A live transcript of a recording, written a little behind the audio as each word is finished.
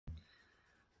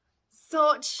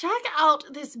So check out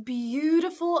this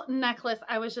beautiful necklace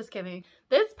I was just giving.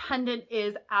 This pendant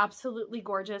is absolutely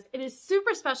gorgeous. It is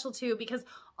super special too because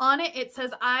on it, it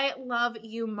says, "I love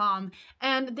you, Mom."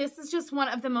 And this is just one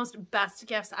of the most best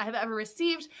gifts I have ever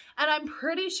received. And I'm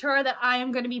pretty sure that I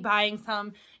am going to be buying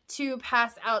some to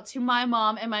pass out to my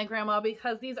mom and my grandma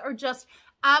because these are just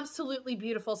absolutely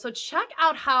beautiful. So check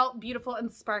out how beautiful and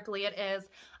sparkly it is.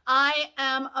 I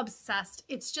am obsessed.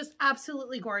 It's just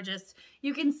absolutely gorgeous.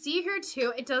 You can see here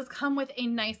too, it does come with a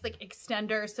nice like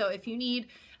extender. So if you need,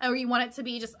 or you want it to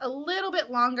be just a little bit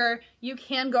longer, you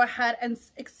can go ahead and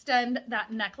extend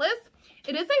that necklace.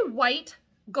 It is a white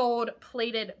gold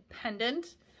plated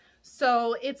pendant.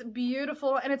 So it's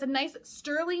beautiful and it's a nice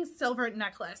sterling silver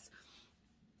necklace.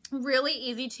 Really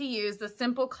easy to use. The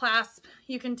simple clasp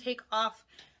you can take off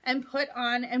and put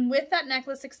on, and with that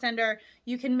necklace extender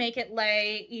you can make it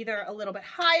lay either a little bit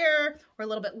higher or a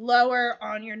little bit lower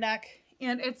on your neck,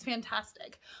 and it's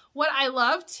fantastic. What I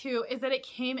love too is that it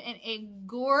came in a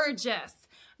gorgeous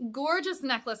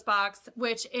necklace box,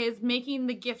 which is making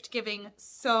the gift giving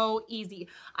so easy.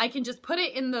 I can just put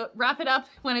it in the, wrap it up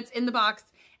when it's in the box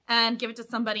and give it to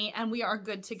somebody and we are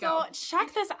good to go. So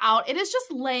check this out. It is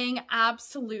just laying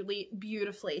absolutely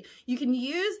beautifully. You can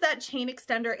use that chain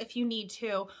extender if you need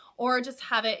to, or just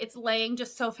have it. It's laying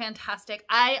just so fantastic.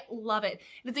 I love it.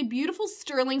 It's a beautiful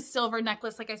sterling silver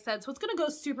necklace, like I said, so it's gonna go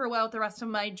super well with the rest of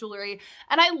my jewelry.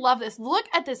 And I love this. Look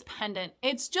at this pendant.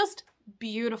 It's just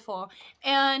beautiful.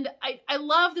 And I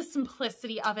love the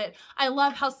simplicity of it. I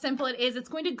love how simple it is. It's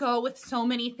going to go with so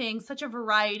many things, such a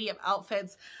variety of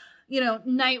outfits. You know,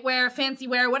 nightwear, fancy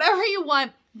wear, whatever you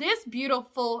want. This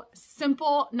beautiful,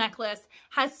 simple necklace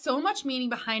has so much meaning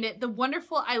behind it. The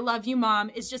wonderful "I love you, Mom"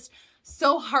 is just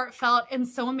so heartfelt and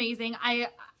so amazing. I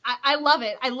love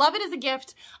it. I love it as a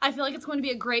gift. I feel like it's going to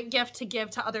be a great gift to give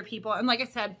to other people. And like I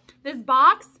said, this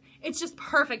box, it's just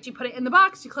perfect. You put it in the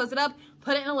box, you close it up,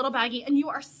 put it in a little baggie, and you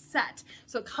are set.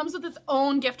 So it comes with its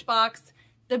own gift box.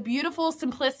 The beautiful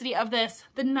simplicity of this,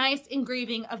 the nice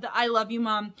engraving of the "I love you,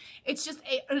 Mom." It's just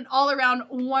an all-around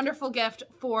wonderful gift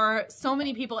for so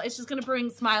many people. It's just gonna bring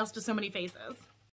smiles to so many faces.